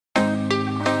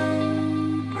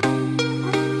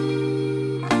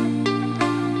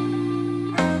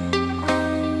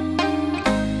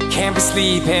Can't be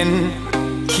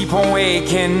sleeping, keep on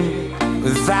waking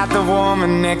without the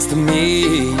woman next to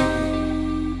me.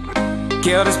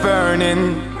 Guilt is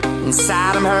burning,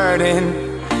 inside I'm hurting.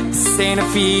 This ain't a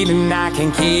feeling I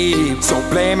can keep. So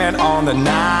blame it on the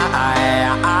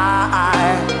night.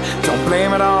 Don't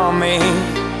blame it on me.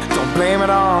 Don't blame it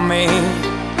on me.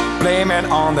 Blame it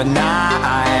on the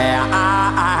night.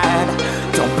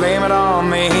 Don't blame it on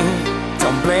me.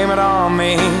 Don't blame it on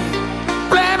me.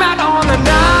 Blame it on the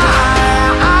night.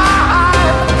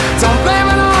 Don't blame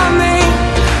it on me.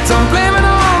 Don't blame it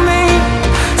on me.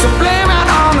 So blame it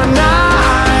on the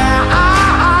night.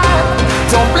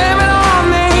 Don't blame it on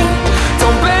me.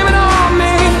 Don't blame it on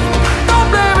me. Don't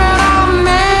blame it on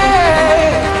me.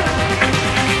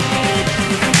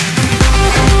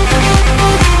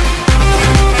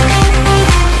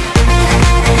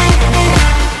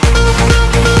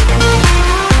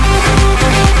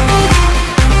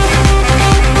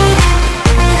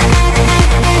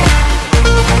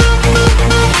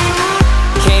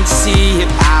 Can't you see it?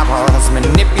 I was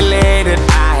manipulated.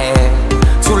 I had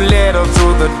too little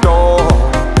through the door.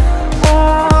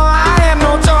 Oh, I had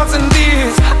no choice in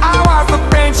this. I was the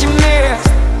friend she missed.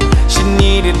 She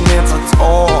needed me to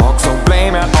talk. So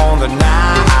blame it on the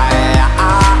night.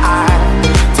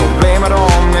 Don't blame it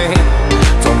on me.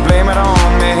 Don't blame it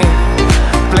on me.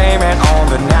 Blame it on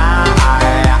the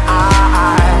night.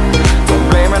 Don't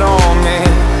blame it on me.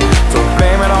 Don't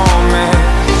blame it on me.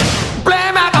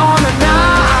 Blame it on the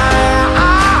night.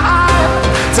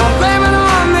 Don't blame it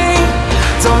on me.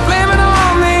 Don't blame it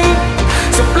on me.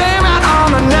 So blame it on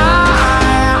the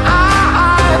night.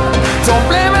 Don't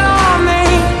blame it on me.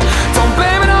 Don't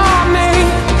blame it on me.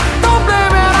 Don't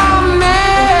blame it on me.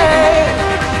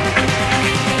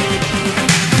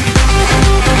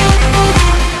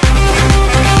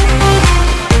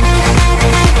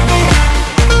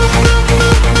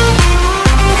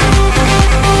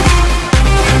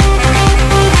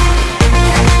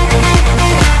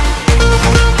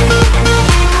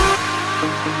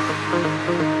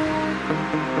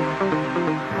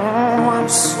 Oh, I'm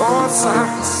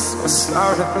so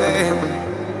sorry, baby.